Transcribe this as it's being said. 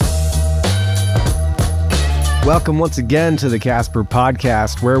Welcome once again to the Casper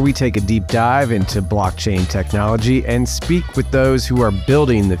podcast, where we take a deep dive into blockchain technology and speak with those who are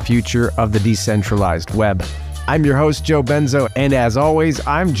building the future of the decentralized web. I'm your host, Joe Benzo, and as always,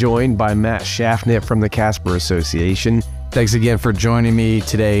 I'm joined by Matt Schaffnit from the Casper Association. Thanks again for joining me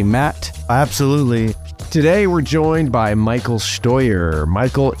today, Matt. Absolutely. Today, we're joined by Michael Steuer.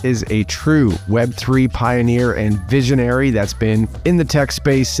 Michael is a true Web3 pioneer and visionary that's been in the tech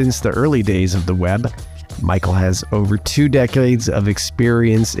space since the early days of the web. Michael has over 2 decades of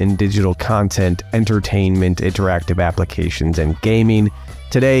experience in digital content, entertainment, interactive applications, and gaming.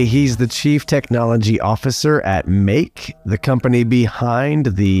 Today, he's the Chief Technology Officer at Make, the company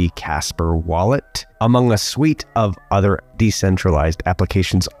behind the Casper wallet, among a suite of other decentralized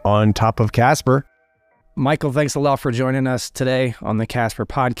applications on top of Casper. Michael, thanks a lot for joining us today on the Casper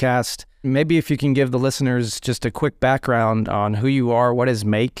podcast. Maybe if you can give the listeners just a quick background on who you are, what is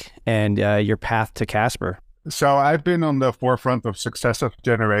Make, and your path to Casper. So I've been on the forefront of successive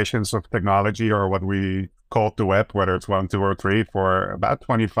generations of technology, or what we call the web, whether it's 1, 2, or 3, for about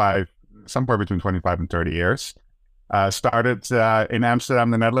 25, somewhere between 25 and 30 years. Started in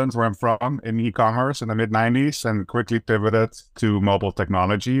Amsterdam, the Netherlands, where I'm from, in e-commerce in the mid-90s, and quickly pivoted to mobile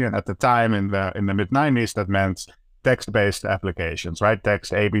technology. And at the time, in the mid-90s, that meant text-based applications, right?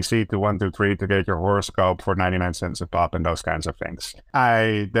 Text ABC to 1, 2, 3 to get your horoscope for 99 cents a pop and those kinds of things.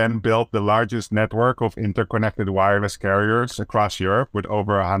 I then built the largest network of interconnected wireless carriers across Europe with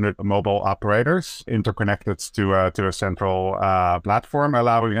over 100 mobile operators interconnected to a central platform,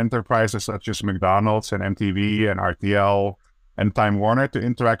 allowing enterprises such as McDonald's and MTV and RTL and Time Warner to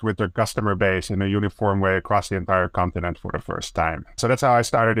interact with their customer base in a uniform way across the entire continent for the first time. So that's how I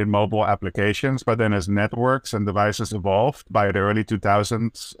started in mobile applications. But then as networks and devices evolved, by the early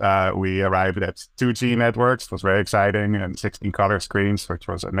 2000s, we arrived at 2G networks. It was very exciting, and 16 color screens, which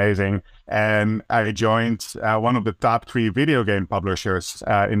was amazing. And I joined one of the top 3 video game publishers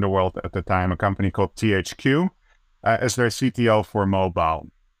in the world at the time, a company called THQ, as their CTO for mobile.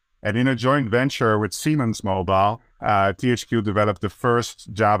 And in a joint venture with Siemens Mobile, THQ developed the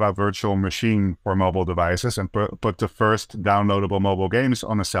first Java virtual machine for mobile devices and put the first downloadable mobile games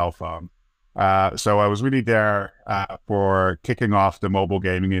on a cell phone. So I was really there for kicking off the mobile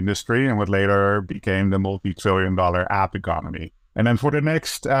gaming industry and what later became the multi-trillion-dollar app economy. And then for the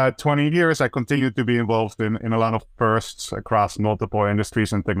next 20 years, I continued to be involved in a lot of firsts across multiple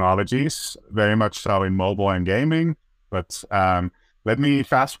industries and technologies, very much so in mobile and gaming. But let me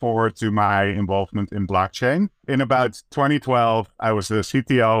fast forward to my involvement in blockchain. In about 2012, I was the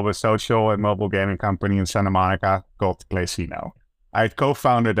CTO of a social and mobile gaming company in Santa Monica called Playcino. I had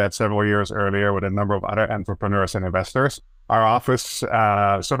co-founded that several years earlier with a number of other entrepreneurs and investors. Our office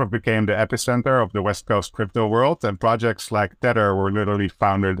sort of became the epicenter of the West Coast crypto world, and projects like Tether were literally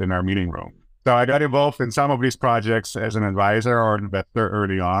founded in our meeting room. So I got involved in some of these projects as an advisor or investor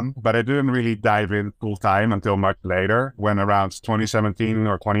early on, but I didn't really dive in full time until much later, when around 2017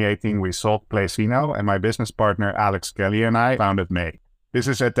 or 2018, we sold Playcino, and my business partner, Alex Kelly, and I founded Make. This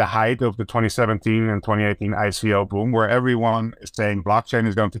is at the height of the 2017 and 2018 ICO boom, where everyone is saying blockchain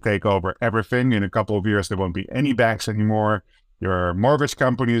is going to take over everything. In a couple of years, there won't be any banks anymore. Your mortgage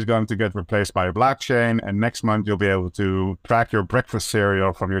company is going to get replaced by a blockchain, and next month you'll be able to track your breakfast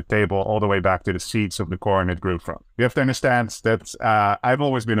cereal from your table all the way back to the seeds of the corn it grew from. You have to understand that I've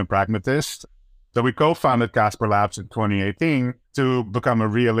always been a pragmatist. So we co-founded Casper Labs in 2018 to become a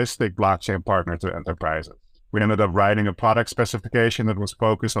realistic blockchain partner to enterprises. We ended up writing a product specification that was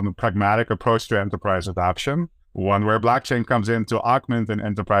focused on a pragmatic approach to enterprise adoption, one where blockchain comes in to augment an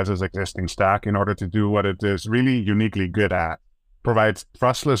enterprise's existing stack in order to do what it is really uniquely good at: provides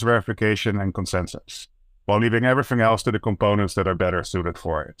trustless verification and consensus, while leaving everything else to the components that are better suited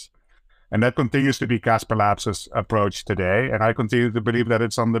for it. And that continues to be Casper Labs' approach today, and I continue to believe that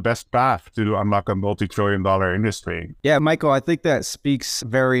it's on the best path to unlock a multi-trillion-dollar industry. Yeah, Michael, I think that speaks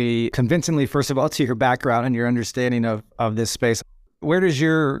very convincingly, first of all, to your background and your understanding of this space. Where does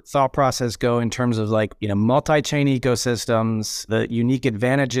your thought process go in terms of multi-chain ecosystems, the unique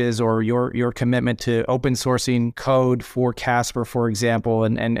advantages, or your commitment to open sourcing code for Casper, for example,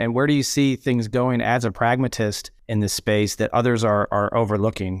 and where do you see things going as a pragmatist in this space that others are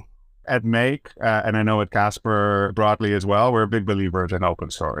overlooking? At Make, and I know at Casper broadly as well, we're big believers in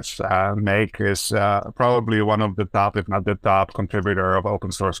open source. Make is probably one of the top, if not the top, contributor of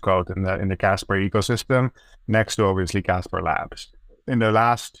open source code in the Casper ecosystem, next to obviously Casper Labs. In the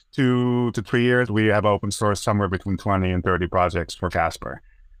last 2 to 3 years, we have open sourced somewhere between 20 and 30 projects for Casper.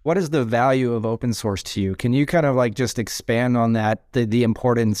 What is the value of open source to you? Can you just expand on that, the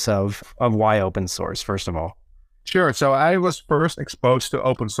importance of why open source, first of all? Sure. So I was first exposed to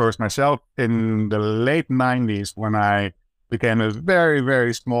open source myself in the late 90s when I became a very,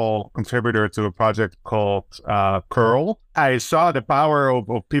 very small contributor to a project called Curl. I saw the power of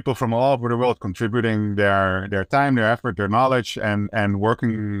people from all over the world contributing their time, their effort, their knowledge, and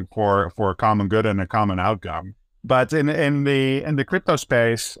working for a common good and a common outcome. But in the crypto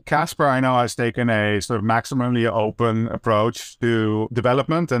space, Casper, I know, has taken a sort of maximally open approach to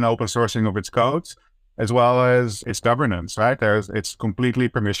development and open sourcing of its code, as well as its governance, right? It's completely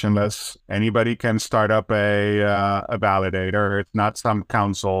permissionless. Anybody can start up a validator. It's not some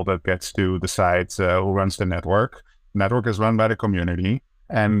council that gets to decide who runs the network. The network is run by the community.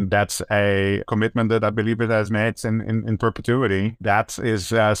 And that's a commitment that I believe it has made in perpetuity. That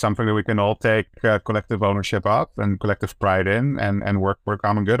is something that we can all take collective ownership of and collective pride in and work for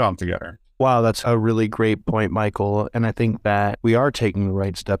common good on together. Wow, that's a really great point, Michael. And I think that we are taking the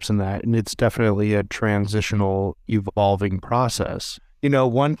right steps in that. And it's definitely a transitional, evolving process. You know,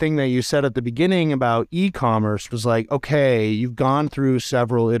 one thing that you said at the beginning about e-commerce was like, okay, you've gone through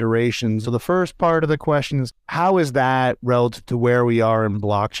several iterations. So the first part of the question is, how is that relative to where we are in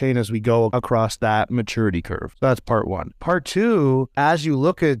blockchain as we go across that maturity curve? So that's part one. Part two, as you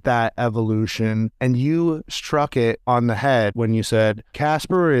look at that evolution, and you struck it on the head when you said,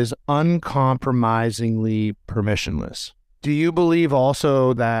 Casper is uncompromisingly permissionless. Do you believe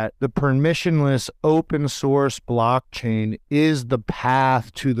also that the permissionless open source blockchain is the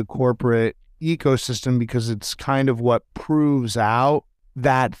path to the corporate ecosystem because it's kind of what proves out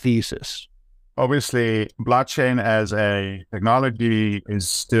that thesis? Obviously, blockchain as a technology is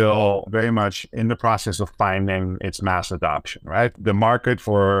still very much in the process of finding its mass adoption, right? The market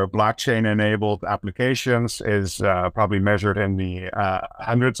for blockchain-enabled applications is probably measured in the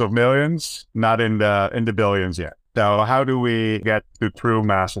hundreds of millions, not in the billions yet. So how do we get to true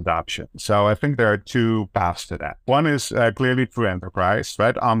mass adoption? So I think there are two paths to that. One is clearly through enterprise,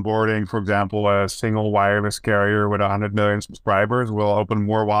 right? Onboarding, for example, a single wireless carrier with 100 million subscribers will open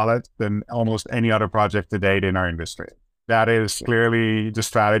more wallets than almost any other project to date in our industry. That is clearly the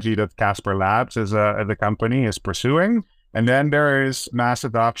strategy that Casper Labs as a company is pursuing. And then there is mass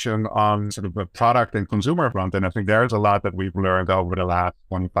adoption on sort of a product and consumer front. And I think there's a lot that we've learned over the last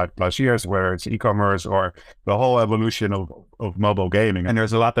 25 plus years, whether it's e-commerce or the whole evolution of mobile gaming. And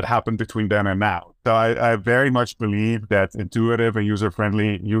there's a lot that happened between then and now. So I very much believe that intuitive and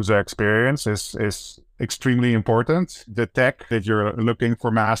user-friendly user experience is extremely important. The tech that you're looking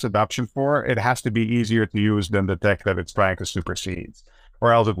for mass adoption for, it has to be easier to use than the tech that it's trying to supersede,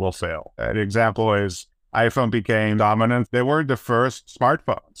 or else it will fail. An example is iPhone became dominant. They weren't the first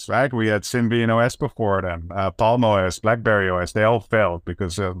smartphones, right? We had Symbian OS before them, Palm OS, BlackBerry OS. They all failed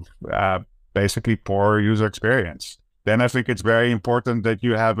because of basically poor user experience. Then I think it's very important that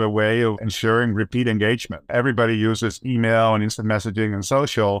you have a way of ensuring repeat engagement. Everybody uses email and instant messaging and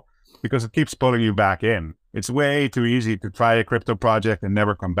social because it keeps pulling you back in. It's way too easy to try a crypto project and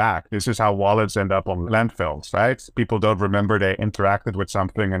never come back. This is how wallets end up on landfills, right? People don't remember they interacted with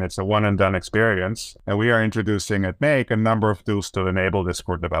something and it's a one and done experience. And we are introducing at Make a number of tools to enable this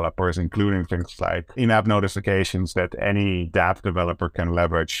for developers, including things like in-app notifications that any dApp developer can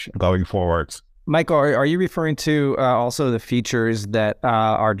leverage going forward. Michael, are you referring to also the features that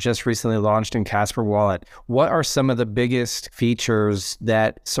are just recently launched in Casper Wallet? What are some of the biggest features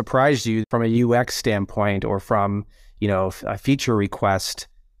that surprised you from a UX standpoint or from, a feature request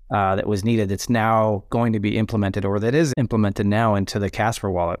that was needed that's now going to be implemented or that is implemented now into the Casper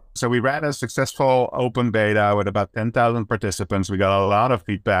Wallet? So we ran a successful open beta with about 10,000 participants. We got a lot of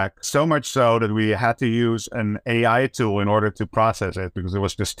feedback, so much so that we had to use an AI tool in order to process it because it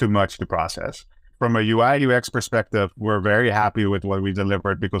was just too much to process. From a UI UX perspective, we're very happy with what we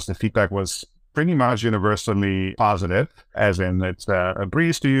delivered because the feedback was pretty much universally positive, as in it's a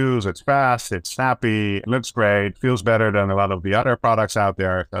breeze to use, it's fast, it's snappy, it looks great, feels better than a lot of the other products out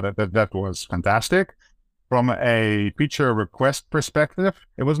there. So that was fantastic. From a feature request perspective,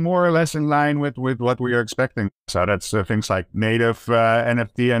 it was more or less in line with what we are expecting. So that's things like native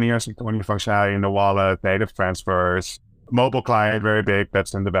NFT and ERC20 functionality in the wallet, native transfers, mobile client, very big,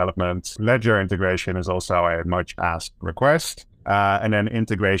 that's in development. Ledger integration is also a much asked request. And then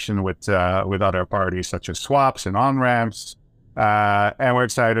integration with other parties such as swaps and on-ramps. And we're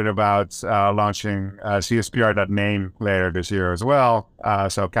excited about launching CSPR.name later this year as well.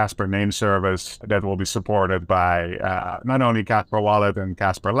 So Casper Name Service that will be supported by not only Casper Wallet and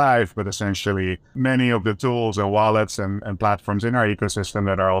Casper Live, but essentially many of the tools and wallets and platforms in our ecosystem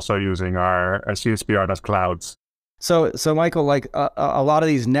that are also using our CSPR.clouds. So Michael, like a lot of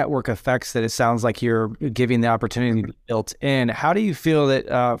these network effects that it sounds like you're giving the opportunity to be built in, how do you feel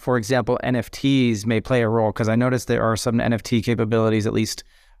that, for example, NFTs may play a role? Because I noticed there are some NFT capabilities, at least,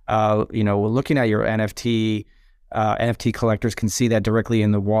 looking at your NFT collectors can see that directly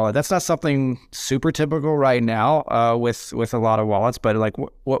in the wallet. That's not something super typical right now with a lot of wallets, but like,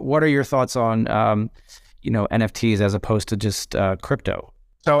 what are your thoughts on, NFTs as opposed to just crypto?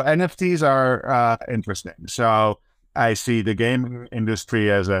 So NFTs are interesting. So I see the gaming industry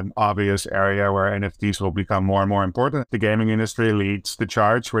as an obvious area where NFTs will become more and more important. The gaming industry leads the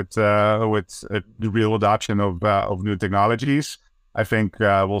charge with the real adoption of new technologies. I think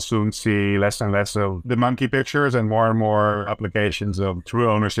we'll soon see less and less of the monkey pictures and more applications of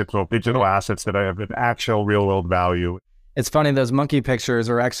true ownership of digital assets that have an actual real world value. It's funny, those monkey pictures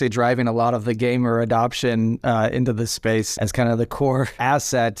are actually driving a lot of the gamer adoption into the space as kind of the core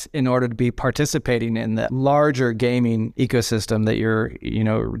asset in order to be participating in the larger gaming ecosystem that you're,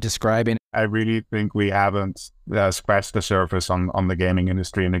 describing. I really think we haven't scratched the surface on the gaming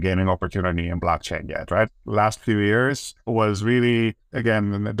industry and the gaming opportunity in blockchain yet, right? Last few years was really,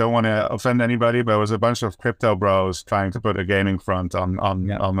 again, I don't want to offend anybody, but it was a bunch of crypto bros trying to put a gaming front on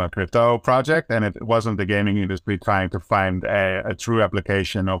a crypto project. And it wasn't the gaming industry trying to find a true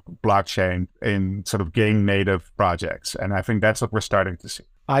application of blockchain in sort of game native projects. And I think that's what we're starting to see.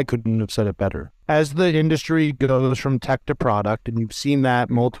 I couldn't have said it better. As the industry goes from tech to product, and you've seen that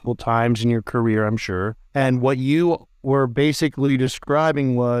multiple times in your career, I'm sure, and what you were basically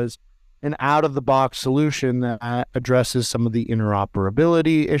describing was an out-of-the-box solution that addresses some of the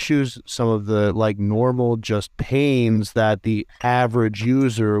interoperability issues, some of the normal just pains that the average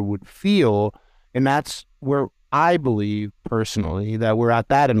user would feel. And that's where I believe personally that we're at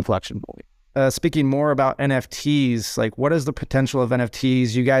that inflection point. Speaking more about NFTs, like what is the potential of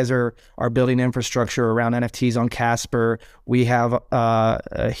NFTs? You guys are building infrastructure around NFTs on Casper. We have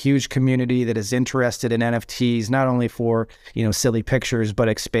a huge community that is interested in NFTs, not only for silly pictures, but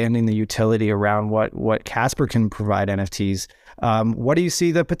expanding the utility around what Casper can provide NFTs. What do you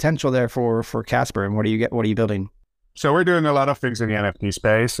see the potential there for Casper, and what are you building? So we're doing a lot of things in the NFT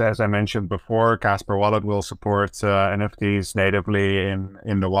space. As I mentioned before, Casper Wallet will support NFTs natively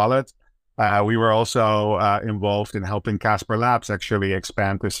in the wallet. We were also involved in helping Casper Labs actually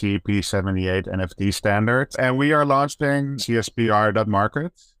expand the CP78 NFT standard. And we are launching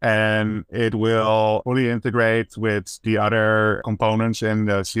CSPR.market, and it will fully integrate with the other components in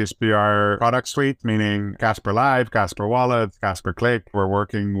the CSPR product suite, meaning Casper Live, Casper Wallet, Casper Click. We're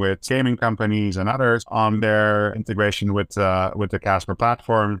working with gaming companies and others on their integration with the Casper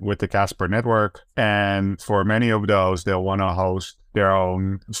platform, with the Casper network. And for many of those, they'll want to host their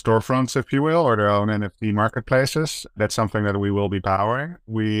own storefronts, if you will, or their own NFT marketplaces. That's something that we will be powering.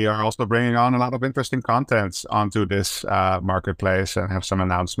 We are also bringing on a lot of interesting content onto this marketplace and have some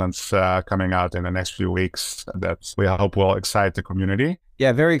announcements coming out in the next few weeks that we hope will excite the community.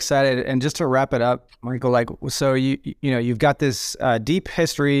 Yeah, very excited. And just to wrap it up, Michael, so you've got this deep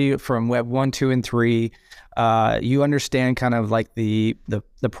history from Web 1, 2, and 3. You understand kind of like the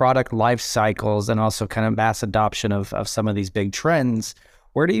product life cycles and also kind of mass adoption of some of these big trends.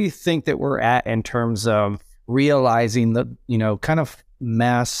 Where do you think that we're at in terms of realizing the kind of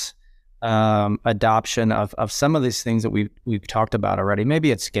mass adoption of some of these things that we've talked about already?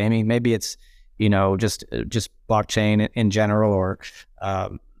 Maybe it's gaming, maybe it's just blockchain in general, or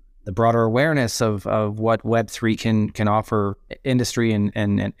the broader awareness of what Web3 can offer industry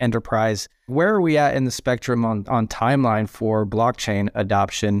and enterprise. Where are we at in the spectrum on timeline for blockchain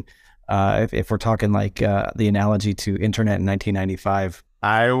adoption, if we're talking like the analogy to internet in 1995?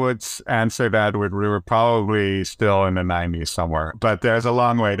 I would answer that we were probably still in the 90s somewhere, but there's a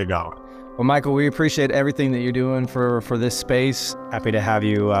long way to go. Well, Michael, we appreciate everything that you're doing for this space. Happy to have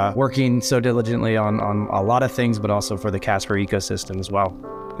you working so diligently on a lot of things, but also for the Casper ecosystem as well.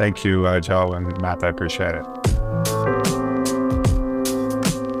 Thank you, Joe and Matt. I appreciate it.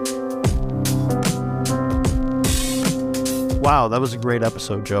 Wow, that was a great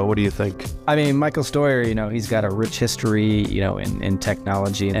episode, Joe. What do you think? I mean, Michael Steuer, he's got a rich history, in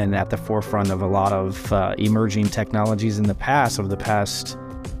technology and at the forefront of a lot of emerging technologies over the past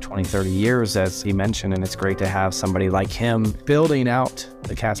 20, 30 years, as he mentioned. And it's great to have somebody like him building out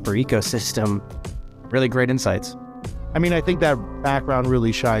the Casper ecosystem. Really great insights. I mean, I think that background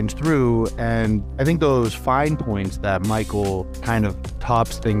really shines through, and I think those fine points that Michael kind of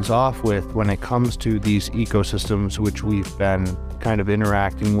tops things off with when it comes to these ecosystems, which we've been kind of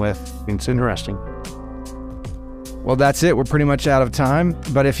interacting with, it's interesting. Well, that's it. We're pretty much out of time,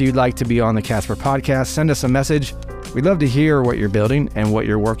 but if you'd like to be on the Casper podcast, send us a message. We'd love to hear what you're building and what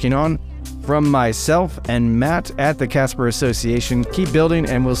you're working on. From myself and Matt at the Casper Association, keep building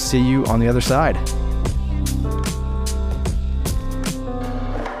and we'll see you on the other side.